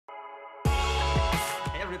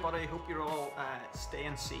everybody, hope you're all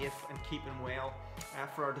staying safe and keeping well.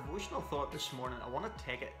 For our devotional thought this morning, I want to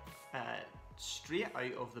take it straight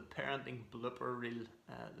out of the parenting blooper reel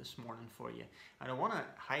this morning for you. And I want to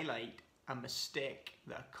highlight a mistake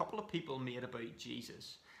that a couple of people made about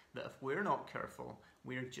Jesus, that if we're not careful,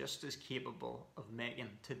 we're just as capable of making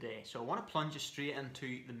today. So I want to plunge you straight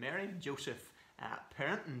into the Mary and Joseph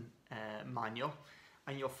parenting manual,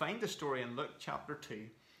 and you'll find the story in Luke chapter 2.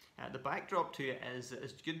 The backdrop to it is that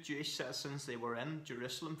as good Jewish citizens, they were in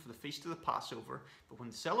Jerusalem for the feast of the Passover, but when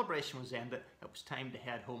the celebration was ended, it was time to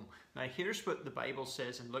head home. Now here's what the Bible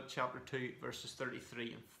says in Luke chapter 2 verses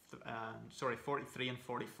 43 and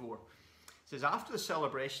 44. It says, after the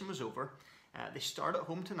celebration was over, they started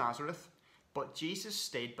home to Nazareth, but Jesus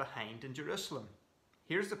stayed behind in Jerusalem.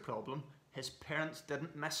 Here's the problem: his parents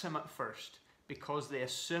didn't miss him at first because they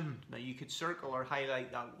assumed. Now you could circle or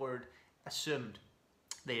highlight that word, assumed.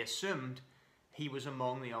 They assumed he was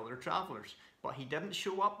among the other travellers, but he didn't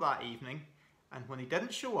show up that evening, and when he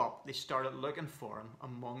didn't show up, they started looking for him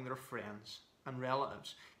among their friends and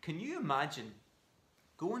relatives. Can you imagine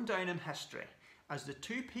going down in history as the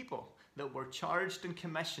two people that were charged and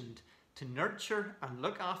commissioned to nurture and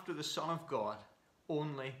look after the Son of God,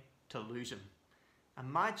 only to lose him?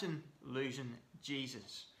 Imagine losing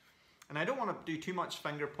Jesus. And I don't want to do too much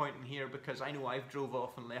finger pointing here, because I know I've drove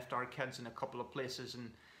off and left our kids in a couple of places,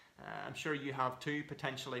 and I'm sure you have too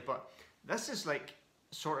potentially, but this is like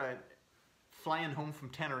sort of flying home from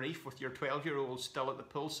Tenerife with your 12-year-old still at the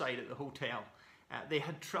poolside at the hotel. They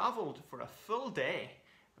had travelled for a full day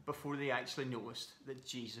before they actually noticed that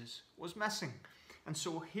Jesus was missing. And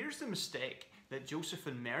so here's the mistake that Joseph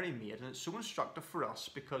and Mary made, and it's so instructive for us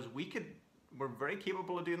because we're very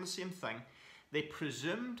capable of doing the same thing. They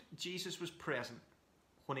presumed Jesus was present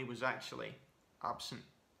when he was actually absent.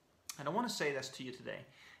 And I want to say this to you today.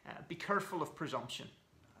 Be careful of presumption.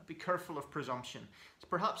 Be careful of presumption. So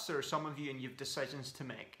perhaps there are some of you and you have decisions to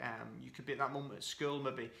make. You could be at that moment at school,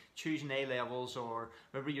 maybe choosing A-levels, or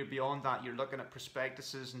maybe you're beyond that. You're looking at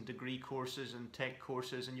prospectuses and degree courses and tech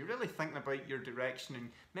courses, and you're really thinking about your direction and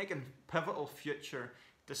making pivotal future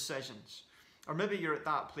decisions. Or maybe you're at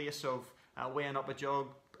that place of weighing up a job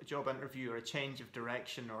interview or a change of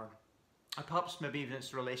direction, or perhaps maybe even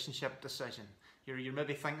it's a relationship decision. You're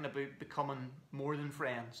maybe thinking about becoming more than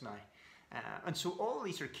friends now. And so all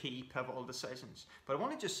these are key pivotal decisions. But I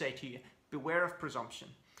want to just say to you, beware of presumption.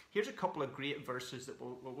 Here's a couple of great verses that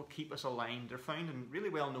will keep us aligned. They're found in, really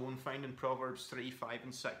well known, found in Proverbs 3, 5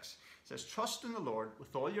 and 6. It says, trust in the Lord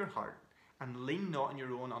with all your heart and lean not on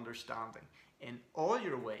your own understanding. In all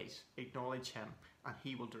your ways acknowledge him, and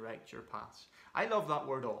he will direct your paths. I love that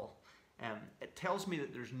word all. It tells me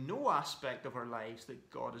that there's no aspect of our lives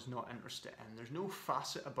that God is not interested in. There's no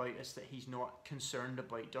facet about us that he's not concerned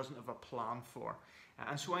about, doesn't have a plan for.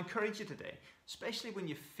 And so I encourage you today, especially when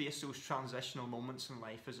you face those transitional moments in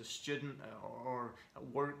life as a student or at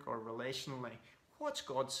work or relationally, what's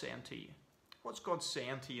God saying to you? What's God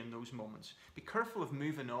saying to you in those moments? Be careful of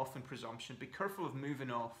moving off in presumption. Be careful of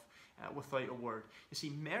moving off without a word. You see,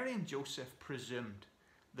 Mary and Joseph presumed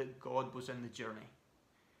that God was in the journey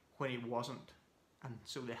when he wasn't, and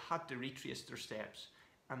so they had to retrace their steps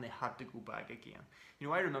and they had to go back again. You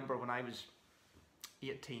know, I remember when I was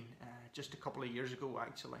 18, just a couple of years ago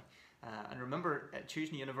actually, and remember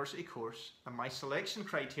choosing a university course, and my selection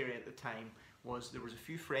criteria at the time was there was a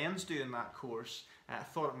few friends doing that course. I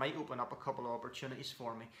thought it might open up a couple of opportunities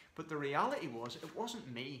for me, but the reality was it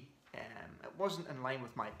wasn't me. It wasn't in line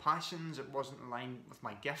with my passions, it wasn't in line with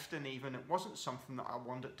my gifting even, it wasn't something that I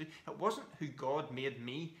wanted to do, it wasn't who God made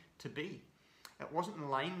me to be. It wasn't in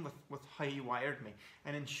line with how he wired me.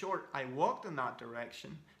 And in short, I walked in that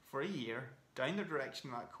direction for a year, down the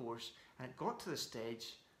direction of that course, and it got to the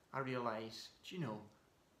stage I realised, do you know,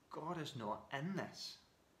 God is not in this.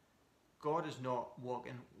 God is not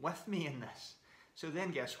walking with me in this. So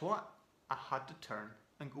then guess what? I had to turn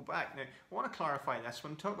and go back. Now, I want to clarify this.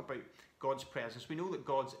 When we talk about God's presence, we know that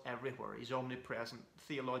God's everywhere. He's omnipresent.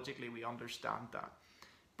 Theologically, we understand that.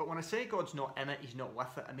 But when I say God's not in it, he's not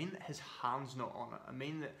with it, I mean that his hand's not on it. I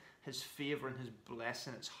mean that his favour and his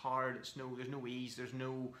blessing, it's hard, there's no ease, there's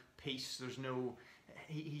no peace,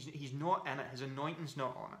 he's not in it, his anointing's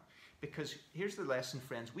not on it. Because here's the lesson,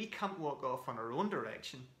 friends, we can't walk off on our own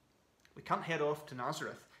direction. We can't head off to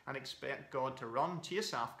Nazareth and expect God to run,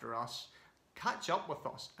 chase after us, catch up with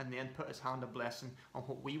us, and then put his hand of blessing on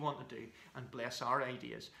what we want to do and bless our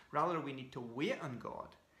ideas. Rather, we need to wait on God.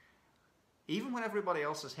 Even when everybody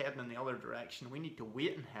else is heading in the other direction, we need to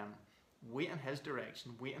wait on him, wait in his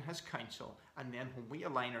direction, wait in his counsel, and then when we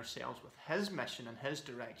align ourselves with his mission and his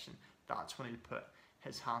direction, that's when he'll put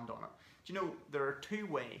his hand on it. Do you know, there are two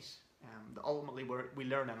ways that ultimately we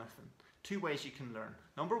learn anything. Two ways you can learn.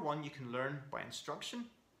 Number one, you can learn by instruction.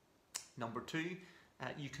 Number two,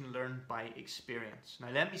 you can learn by experience. Now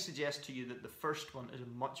let me suggest to you that the first one is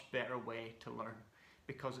a much better way to learn,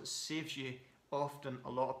 because it saves you often a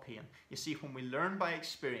lot of pain. You see, when we learn by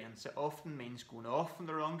experience, it often means going off in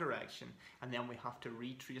the wrong direction, and then we have to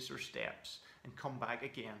retrace our steps and come back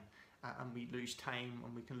again, and we lose time,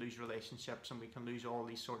 and we can lose relationships, and we can lose all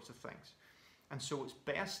these sorts of things. And so it's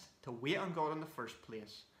best to wait on God in the first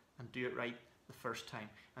place and do it right the first time.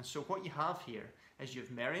 And so what you have here is you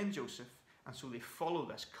have Mary and Joseph, and so they follow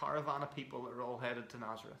this caravan of people that are all headed to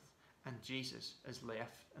Nazareth, and Jesus is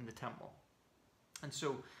left in the temple. And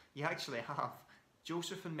so you actually have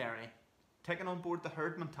Joseph and Mary taking on board the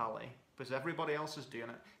herd mentality, because everybody else is doing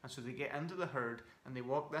it, and so they get into the herd and they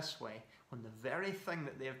walk this way, when the very thing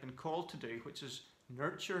that they have been called to do, which is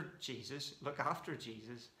nurture Jesus, look after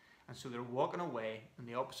Jesus, and so they're walking away in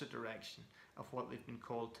the opposite direction of what they've been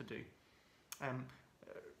called to do.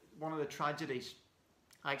 One of the tragedies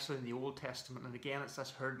actually in the Old Testament, and again it's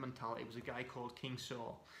this herd mentality, was a guy called King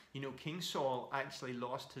Saul. You know, King Saul actually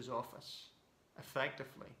lost his office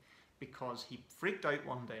effectively because he freaked out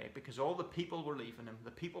one day because all the people were leaving him.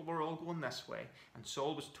 The people were all going this way, and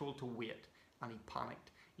Saul was told to wait, and he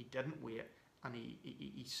panicked. He didn't wait, and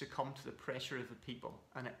he succumbed to the pressure of the people,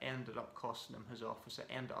 and it ended up costing him his office. It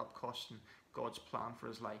ended up costing God's plan for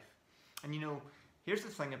his life. And you know, here's the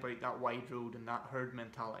thing about that wide road and that herd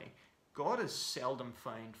mentality. God is seldom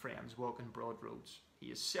found, friends, walking broad roads. He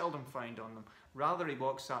is seldom found on them. Rather, he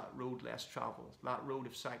walks that road less travelled, that road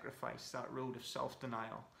of sacrifice, that road of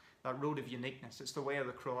self-denial, that road of uniqueness. It's the way of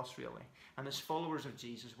the cross, really. And as followers of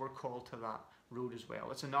Jesus, we're called to that road as well.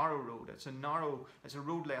 It's a narrow road. It's a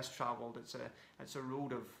road less travelled. It's a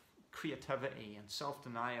road of creativity and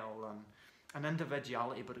self-denial and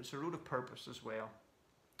individuality, but it's a road of purpose as well.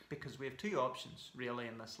 Because we have two options, really,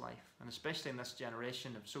 in this life, and especially in this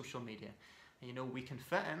generation of social media. You know, we can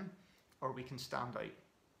fit in or we can stand out.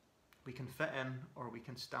 We can fit in or we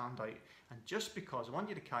can stand out. And just because, I want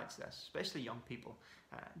you to catch this, especially young people,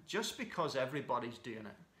 just because everybody's doing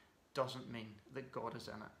it doesn't mean that God is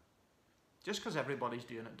in it. Just because everybody's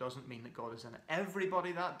doing it doesn't mean that God is in it.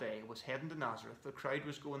 Everybody that day was heading to Nazareth. The crowd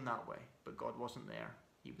was going that way, but God wasn't there.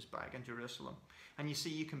 He was back in Jerusalem. And you see,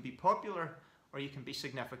 you can be popular or you can be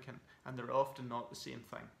significant, and they're often not the same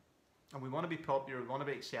thing. And we want to be popular, we want to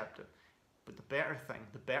be accepted, but the better thing,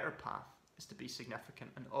 the better path is to be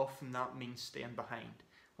significant, and often that means staying behind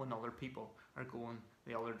when other people are going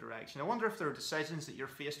the other direction. I wonder if there are decisions that you're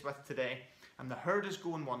faced with today, and the herd is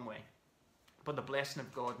going one way, but the blessing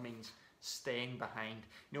of God means staying behind.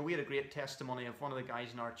 You know, we had a great testimony of one of the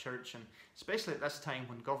guys in our church, and especially at this time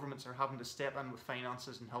when governments are having to step in with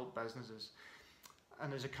finances and help businesses.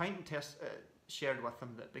 And his accountant shared with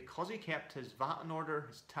him that because he kept his VAT in order,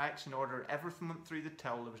 his tax in order, everything went through the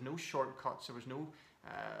till, there was no shortcuts, there was no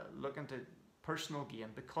looking to personal gain.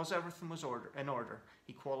 Because everything was in order,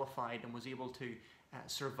 he qualified and was able to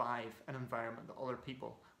survive an environment that other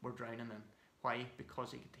people were drowning in. Why?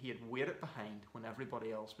 Because he had waited behind when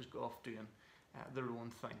everybody else was off doing their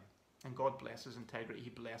own thing. And God blesses integrity. He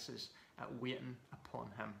blesses waiting upon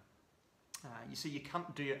him. You see, you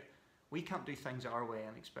can't do it. We can't do things our way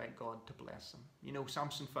and expect God to bless them. You know,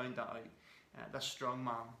 Samson found that out. This strong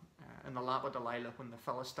man in the lap of Delilah, when the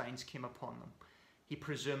Philistines came upon them, he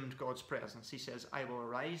presumed God's presence. He says, I will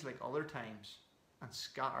arise like other times and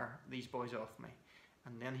scatter these boys off me.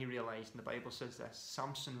 And then he realized, and the Bible says this,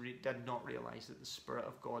 Samson did not realize that the Spirit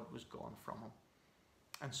of God was gone from him.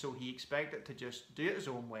 And so he expected to just do it his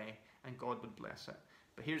own way and God would bless it.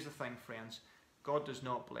 But here's the thing, friends. God does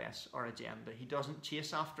not bless our agenda. He doesn't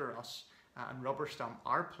chase after us and rubber stamp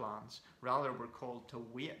our plans. Rather, we're called to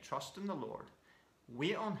wait, trust in the Lord,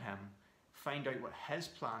 wait on him, find out what his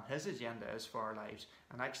plan, his agenda is for our lives,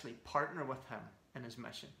 and actually partner with him in his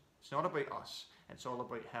mission. It's not about us. It's all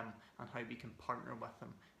about him and how we can partner with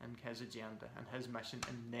him in his agenda and his mission,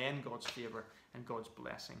 and then God's favour and God's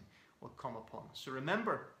blessing will come upon us. So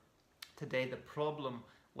remember today the problem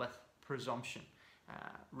with presumption.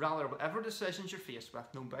 Rather, whatever decisions you're faced with,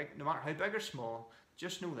 no matter how big or small,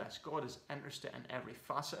 just know this: God is interested in every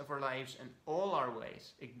facet of our lives. In all our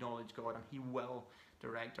ways, acknowledge God, and he will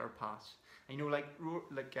direct our paths. And you know, like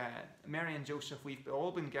Mary and Joseph, we've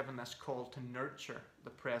all been given this call to nurture the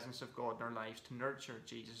presence of God in our lives, to nurture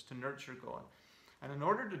Jesus, to nurture God. And in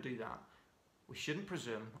order to do that, we shouldn't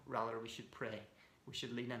presume, rather we should pray. We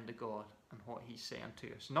should lean into God and what he's saying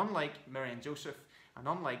to us. And unlike Mary and Joseph, and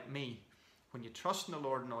unlike me, when you trust in the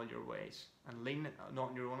Lord in all your ways and lean not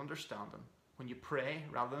on your own understanding, When you pray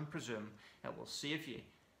rather than presume, it will save you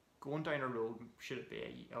going down a road, should it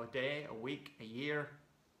be a day, a week, a year,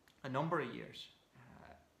 a number of years,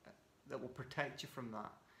 that will protect you from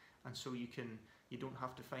that. And so you don't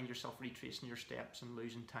have to find yourself retracing your steps and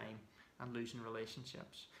losing time and losing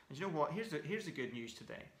relationships. And you know what? Here's the good news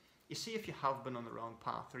today. You see, if you have been on the wrong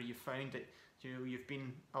path, or you found that you've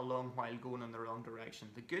been a long while going in the wrong direction,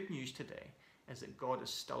 the good news today is that God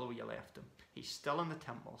is still where you left him. He's still in the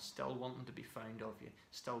temple, still wanting to be found of you,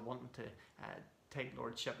 still wanting to take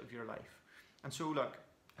lordship of your life. And so look,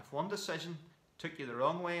 if one decision took you the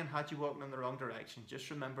wrong way and had you walking in the wrong direction,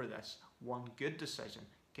 just remember this: one good decision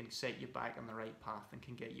can set you back on the right path and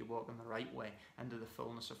can get you walking the right way into the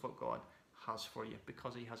fullness of what God has for you,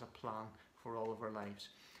 because he has a plan for all of our lives.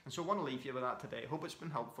 And so I want to leave you with that today. I hope it's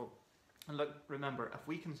been helpful. And look, remember, if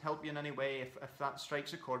we can help you in any way, if that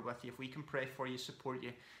strikes a chord with you, if we can pray for you, support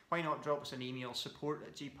you, why not drop us an email,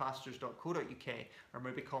 support@gpastors.co.uk, or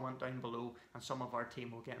maybe comment down below and some of our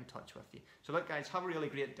team will get in touch with you. So look guys, have a really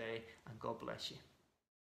great day and God bless you.